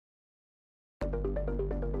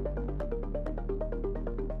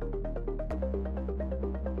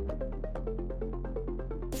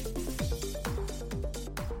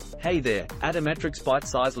Hey there, Atometrics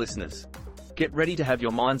ByteSize listeners. Get ready to have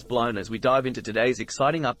your minds blown as we dive into today's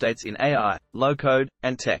exciting updates in AI, low-code,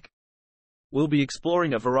 and tech. We'll be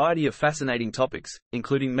exploring a variety of fascinating topics,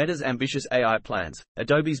 including Meta's ambitious AI plans,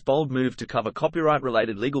 Adobe's bold move to cover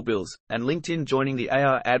copyright-related legal bills, and LinkedIn joining the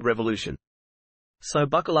AI ad revolution. So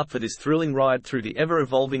buckle up for this thrilling ride through the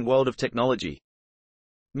ever-evolving world of technology.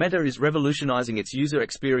 Meta is revolutionizing its user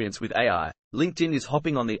experience with AI, LinkedIn is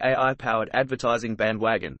hopping on the AI-powered advertising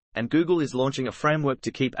bandwagon, and Google is launching a framework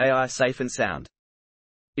to keep AI safe and sound.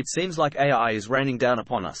 It seems like AI is raining down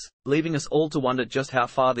upon us, leaving us all to wonder just how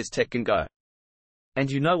far this tech can go. And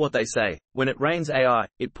you know what they say, when it rains AI,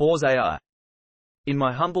 it pours AI. In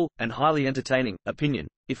my humble, and highly entertaining, opinion,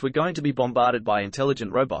 if we're going to be bombarded by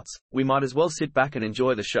intelligent robots, we might as well sit back and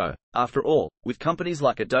enjoy the show. After all, with companies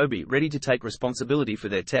like Adobe ready to take responsibility for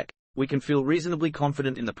their tech, we can feel reasonably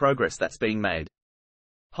confident in the progress that's being made.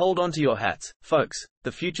 Hold on to your hats, folks,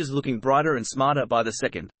 the future's looking brighter and smarter by the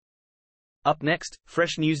second. Up next,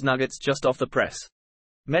 fresh news nuggets just off the press.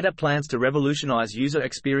 Meta plans to revolutionize user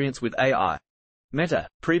experience with AI. Meta,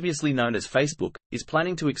 previously known as Facebook, is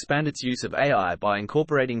planning to expand its use of AI by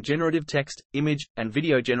incorporating generative text, image, and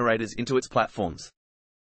video generators into its platforms.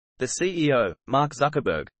 The CEO, Mark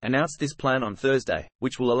Zuckerberg, announced this plan on Thursday,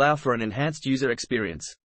 which will allow for an enhanced user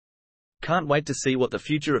experience. Can't wait to see what the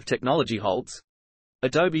future of technology holds.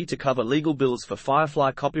 Adobe to cover legal bills for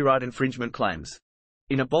Firefly copyright infringement claims.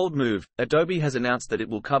 In a bold move, Adobe has announced that it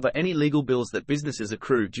will cover any legal bills that businesses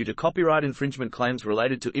accrue due to copyright infringement claims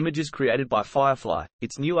related to images created by Firefly,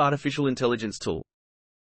 its new artificial intelligence tool.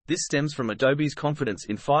 This stems from Adobe's confidence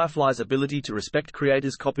in Firefly's ability to respect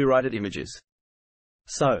creators' copyrighted images.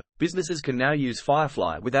 So, businesses can now use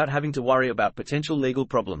Firefly without having to worry about potential legal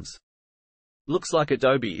problems. Looks like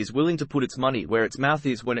Adobe is willing to put its money where its mouth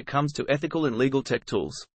is when it comes to ethical and legal tech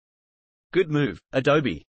tools. Good move,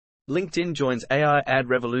 Adobe. LinkedIn joins AI ad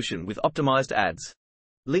revolution with optimized ads.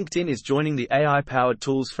 LinkedIn is joining the AI-powered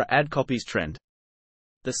tools for ad copies trend.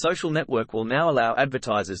 The social network will now allow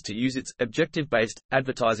advertisers to use its objective-based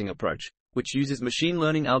advertising approach, which uses machine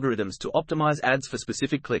learning algorithms to optimize ads for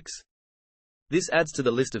specific clicks. This adds to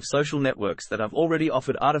the list of social networks that have already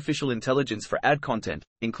offered artificial intelligence for ad content,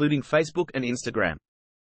 including Facebook and Instagram.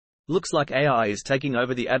 Looks like AI is taking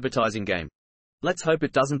over the advertising game. Let's hope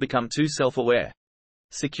it doesn't become too self-aware.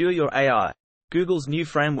 Secure your AI. Google's new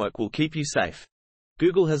framework will keep you safe.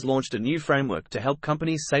 Google has launched a new framework to help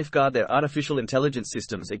companies safeguard their artificial intelligence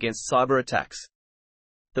systems against cyber attacks.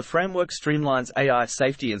 The framework streamlines AI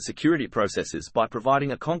safety and security processes by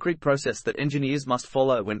providing a concrete process that engineers must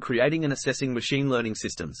follow when creating and assessing machine learning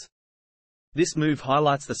systems. This move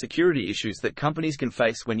highlights the security issues that companies can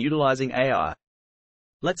face when utilizing AI.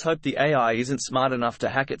 Let's hope the AI isn't smart enough to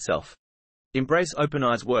hack itself. Embrace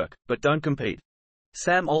OpenAI's work, but don't compete.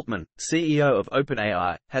 Sam Altman, CEO of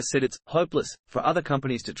OpenAI, has said it's hopeless for other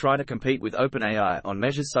companies to try to compete with OpenAI on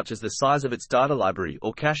measures such as the size of its data library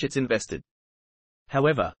or cash it's invested.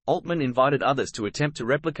 However, Altman invited others to attempt to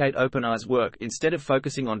replicate OpenAI's work instead of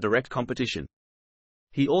focusing on direct competition.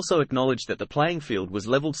 He also acknowledged that the playing field was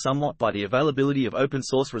leveled somewhat by the availability of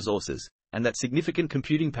open-source resources, and that significant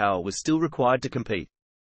computing power was still required to compete.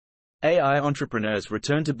 AI entrepreneurs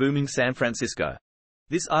return to booming San Francisco.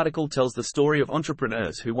 This article tells the story of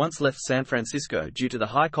entrepreneurs who once left San Francisco due to the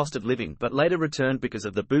high cost of living but later returned because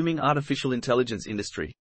of the booming artificial intelligence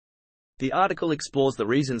industry. The article explores the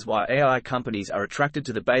reasons why AI companies are attracted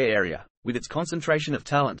to the Bay Area, with its concentration of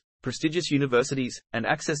talent, prestigious universities, and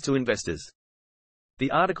access to investors.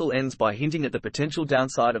 The article ends by hinting at the potential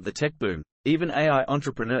downside of the tech boom. Even AI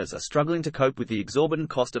entrepreneurs are struggling to cope with the exorbitant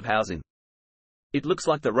cost of housing. It looks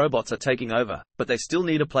like the robots are taking over, but they still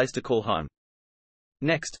need a place to call home.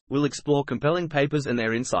 Next, we'll explore compelling papers and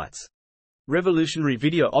their insights. Revolutionary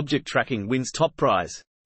video object tracking wins top prize.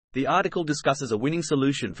 The article discusses a winning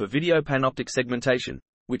solution for video panoptic segmentation,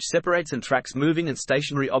 which separates and tracks moving and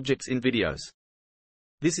stationary objects in videos.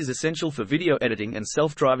 This is essential for video editing and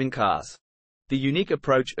self-driving cars. The unique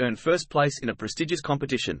approach earned first place in a prestigious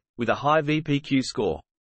competition, with a high VPQ score.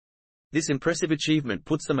 This impressive achievement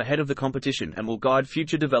puts them ahead of the competition and will guide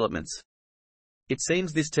future developments. It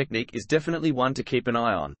seems this technique is definitely one to keep an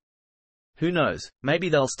eye on. Who knows, maybe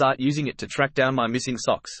they'll start using it to track down my missing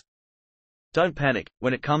socks. Don't panic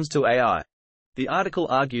when it comes to AI. The article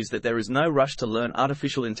argues that there is no rush to learn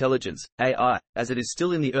artificial intelligence, AI, as it is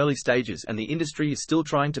still in the early stages and the industry is still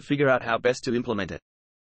trying to figure out how best to implement it.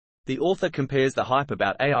 The author compares the hype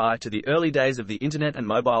about AI to the early days of the internet and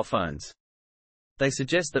mobile phones. They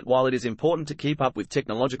suggest that while it is important to keep up with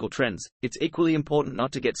technological trends, it's equally important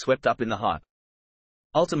not to get swept up in the hype.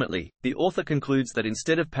 Ultimately, the author concludes that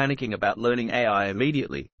instead of panicking about learning AI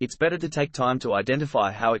immediately, it's better to take time to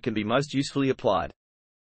identify how it can be most usefully applied.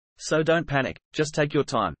 So don't panic, just take your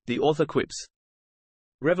time, the author quips.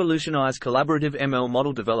 Revolutionize collaborative ML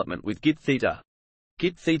model development with Git Theta.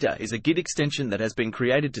 Git Theta is a Git extension that has been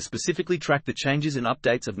created to specifically track the changes and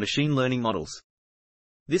updates of machine learning models.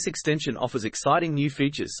 This extension offers exciting new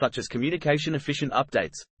features such as communication-efficient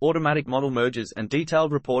updates, automatic model merges, and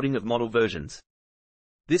detailed reporting of model versions.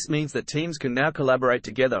 This means that teams can now collaborate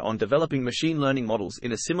together on developing machine learning models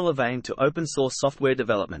in a similar vein to open-source software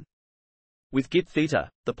development. With Git Theta,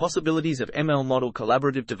 the possibilities of ML model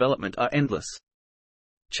collaborative development are endless.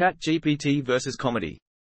 ChatGPT versus comedy.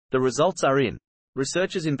 The results are in.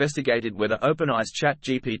 Researchers investigated whether OpenAI's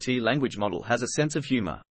ChatGPT language model has a sense of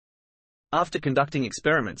humor. After conducting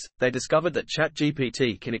experiments, they discovered that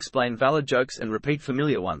ChatGPT can explain valid jokes and repeat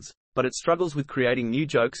familiar ones, but it struggles with creating new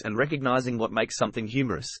jokes and recognizing what makes something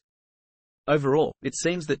humorous. Overall, it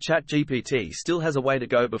seems that ChatGPT still has a way to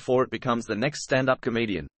go before it becomes the next stand-up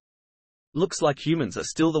comedian. Looks like humans are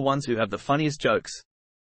still the ones who have the funniest jokes.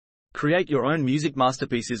 Create your own music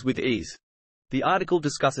masterpieces with ease. The article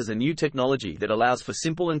discusses a new technology that allows for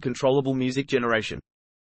simple and controllable music generation.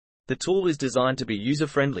 The tool is designed to be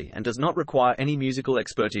user-friendly and does not require any musical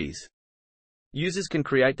expertise. Users can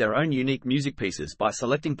create their own unique music pieces by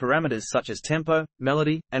selecting parameters such as tempo,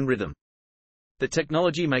 melody, and rhythm. The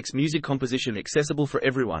technology makes music composition accessible for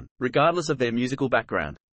everyone, regardless of their musical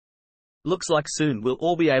background. Looks like soon we'll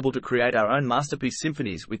all be able to create our own masterpiece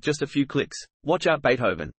symphonies with just a few clicks. Watch out,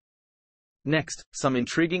 Beethoven. Next, some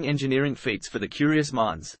intriguing engineering feats for the curious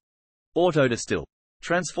minds. Autodistill.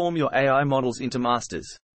 Transform your AI models into masters.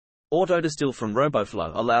 Autodistill from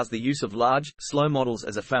RoboFlow allows the use of large, slow models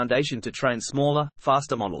as a foundation to train smaller,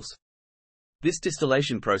 faster models. This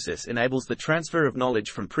distillation process enables the transfer of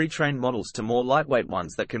knowledge from pre-trained models to more lightweight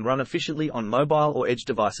ones that can run efficiently on mobile or edge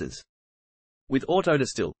devices. With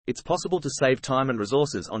Autodistill, it's possible to save time and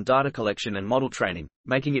resources on data collection and model training,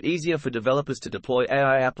 making it easier for developers to deploy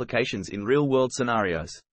AI applications in real-world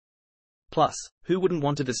scenarios. Plus, who wouldn't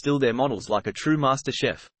want to distill their models like a true master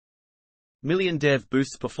chef? Million Dev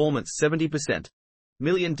boosts performance 70%.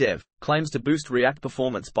 Million Dev claims to boost React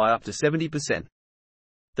performance by up to 70%.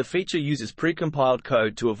 The feature uses pre-compiled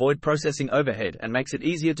code to avoid processing overhead and makes it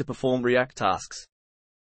easier to perform React tasks.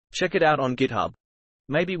 Check it out on GitHub.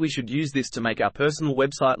 Maybe we should use this to make our personal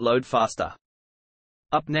website load faster.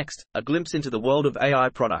 Up next, a glimpse into the world of AI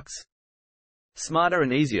products. Smarter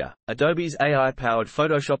and easier, Adobe's AI-powered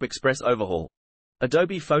Photoshop Express overhaul.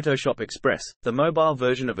 Adobe Photoshop Express, the mobile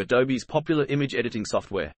version of Adobe's popular image editing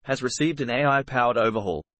software, has received an AI-powered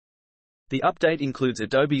overhaul. The update includes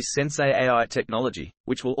Adobe's Sensei AI technology,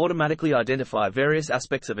 which will automatically identify various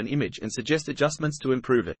aspects of an image and suggest adjustments to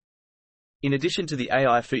improve it. In addition to the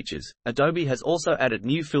AI features, Adobe has also added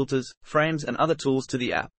new filters, frames, and other tools to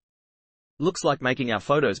the app. Looks like making our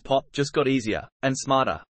photos pop just got easier and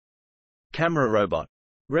smarter. Camera Robot.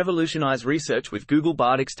 Revolutionize research with Google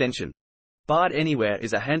Bard extension. Bard Anywhere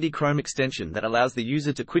is a handy Chrome extension that allows the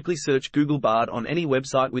user to quickly search Google Bard on any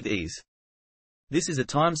website with ease. This is a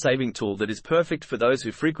time-saving tool that is perfect for those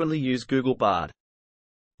who frequently use Google Bard.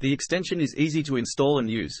 The extension is easy to install and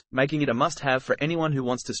use, making it a must-have for anyone who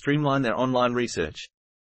wants to streamline their online research.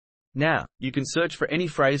 Now, you can search for any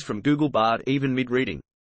phrase from Google Bard even mid-reading.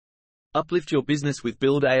 Uplift your business with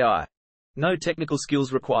Build AI. No technical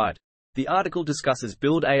skills required. The article discusses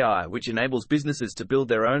Build AI, which enables businesses to build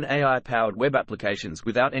their own AI-powered web applications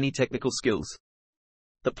without any technical skills.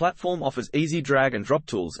 The platform offers easy drag-and-drop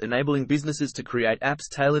tools enabling businesses to create apps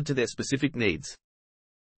tailored to their specific needs.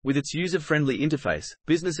 With its user-friendly interface,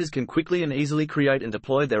 businesses can quickly and easily create and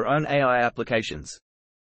deploy their own AI applications.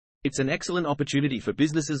 It's an excellent opportunity for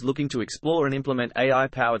businesses looking to explore and implement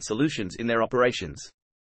AI-powered solutions in their operations.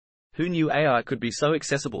 Who knew AI could be so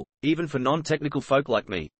accessible, even for non-technical folk like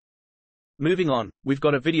me? Moving on, we've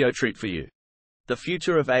got a video treat for you. The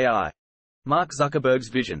future of AI. Mark Zuckerberg's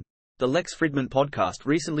vision. The Lex Fridman podcast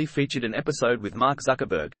recently featured an episode with Mark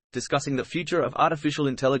Zuckerberg, discussing the future of artificial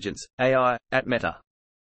intelligence, AI, at Meta.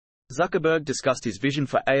 Zuckerberg discussed his vision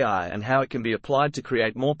for AI and how it can be applied to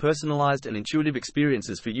create more personalized and intuitive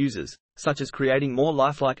experiences for users, such as creating more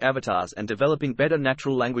lifelike avatars and developing better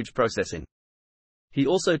natural language processing. He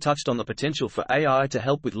also touched on the potential for AI to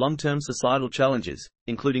help with long-term societal challenges,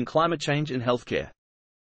 including climate change and healthcare.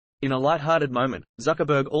 In a light-hearted moment,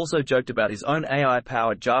 Zuckerberg also joked about his own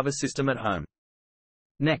AI-powered Java system at home.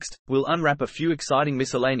 Next, we'll unwrap a few exciting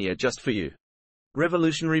miscellanea just for you.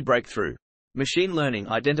 Revolutionary breakthrough. Machine learning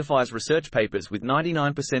identifies research papers with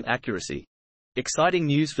 99% accuracy. Exciting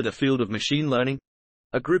news for the field of machine learning.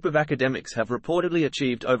 a group of academics have reportedly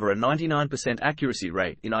achieved over a 99% accuracy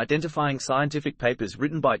rate in identifying scientific papers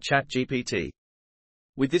written by ChatGPT.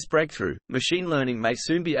 With this breakthrough, machine learning may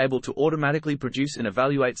soon be able to automatically produce and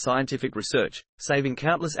evaluate scientific research, saving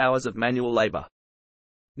countless hours of manual labor.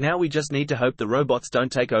 Now we just need to hope the robots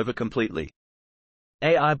don't take over completely.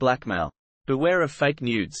 AI blackmail. Beware of fake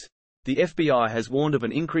nudes. The FBI has warned of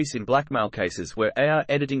an increase in blackmail cases where AI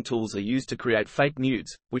editing tools are used to create fake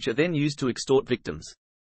nudes, which are then used to extort victims.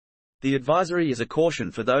 The advisory is a caution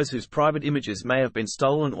for those whose private images may have been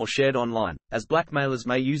stolen or shared online, as blackmailers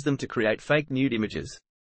may use them to create fake nude images.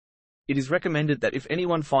 It is recommended that if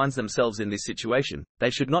anyone finds themselves in this situation, they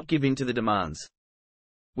should not give in to the demands.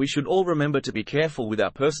 We should all remember to be careful with our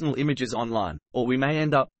personal images online, or we may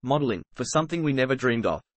end up modeling for something we never dreamed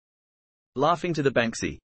of. Laughing to the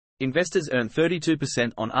Banksy. Investors earn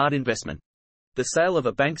 32% on art investment. The sale of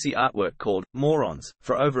a Banksy artwork called Morons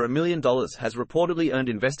for over $1 million has reportedly earned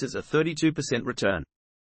investors a 32% return.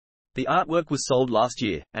 The artwork was sold last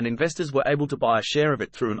year, and investors were able to buy a share of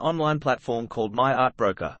it through an online platform called My Art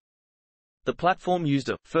Broker. The platform used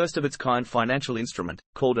a first-of-its-kind financial instrument,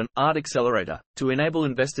 called an art accelerator, to enable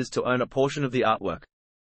investors to own a portion of the artwork.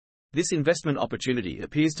 This investment opportunity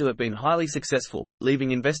appears to have been highly successful,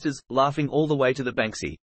 leaving investors laughing all the way to the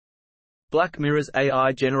Banksy. Black Mirror's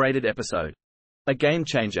AI-generated episode. A game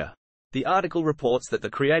changer. The article reports that the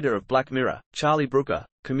creator of Black Mirror, Charlie Brooker,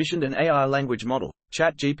 commissioned an AI language model,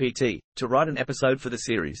 ChatGPT, to write an episode for the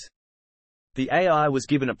series. The AI was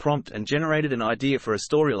given a prompt and generated an idea for a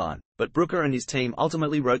storyline, but Brooker and his team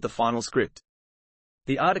ultimately wrote the final script.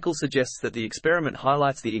 The article suggests that the experiment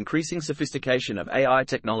highlights the increasing sophistication of AI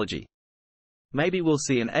technology. Maybe we'll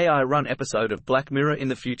see an AI-run episode of Black Mirror in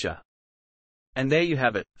the future. And there you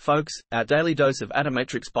have it, folks, our daily dose of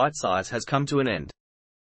Atometrics ByteSize has come to an end.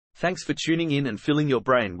 Thanks for tuning in and filling your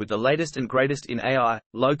brain with the latest and greatest in AI,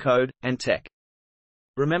 low-code, and tech.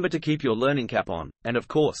 Remember to keep your learning cap on, and of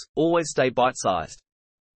course, always stay bite-sized.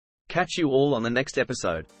 Catch you all on the next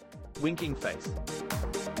episode. Winking face.